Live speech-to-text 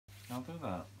I'll do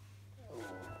that.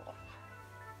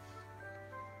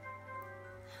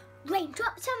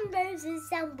 Raindrops on roses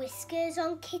and whiskers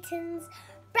on kittens,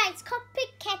 bright copper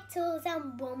kettles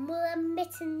and warm woolen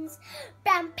mittens,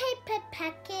 brown paper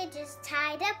packages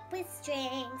tied up with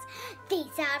strings.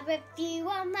 These are a few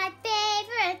of my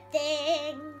favourite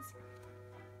things.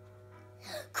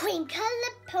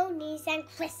 Cream-coloured ponies and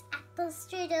crisp apple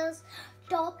strudels,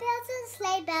 doorbells and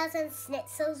sleigh bells and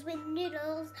schnitzels with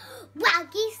noodles,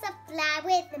 wild geese that fly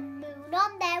with the moon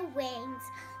on their wings.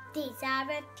 These are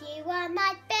a few of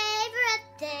my favourite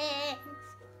things.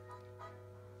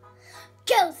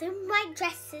 Girls in white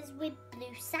dresses with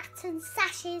blue satin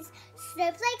sashes,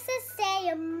 snowflakes that stay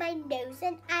on my nose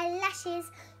and eyelashes,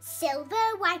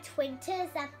 silver white winters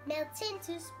that melt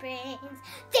into springs.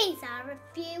 These are a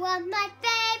few of my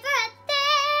favourite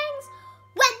things.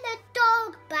 When the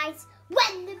dog bites,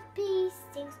 when the bee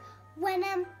stings, when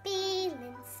I'm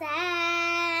feeling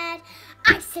sad,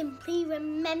 I simply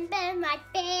remember my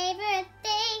favourite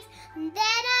things, and then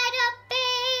I don't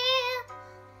feel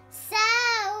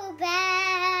so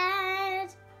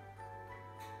bad.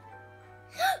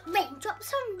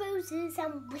 Raindrops on roses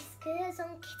and whiskers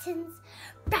on kittens,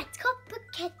 bright copper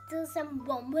kettles and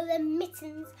warm woolen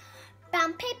mittens,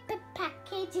 brown paper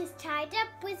packages tied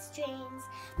up with strings.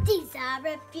 These are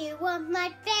a few of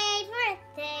my favourite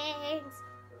things.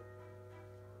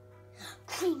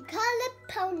 Cream-coloured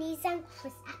ponies and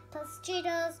crisp apple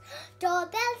strudels,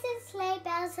 doorbells and sleigh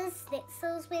bells and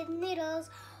schnitzels with noodles,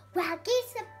 wild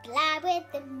geese that fly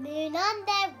with the moon on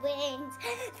their wings.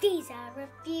 These are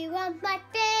a few of my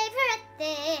favourite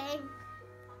things.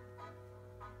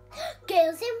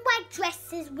 Girls in white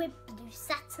dresses with blue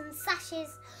satin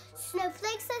sashes,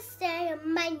 snowflakes that stay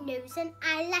on my nose and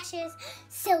eyelashes,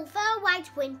 silver white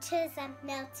winters that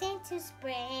melt into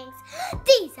springs.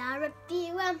 These are a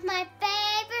few of my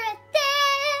favourite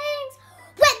things.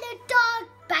 When the dog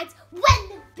bites, when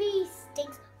the bee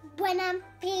stings, when I'm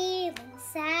feeling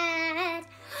sad,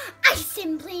 I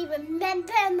simply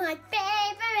remember my favourite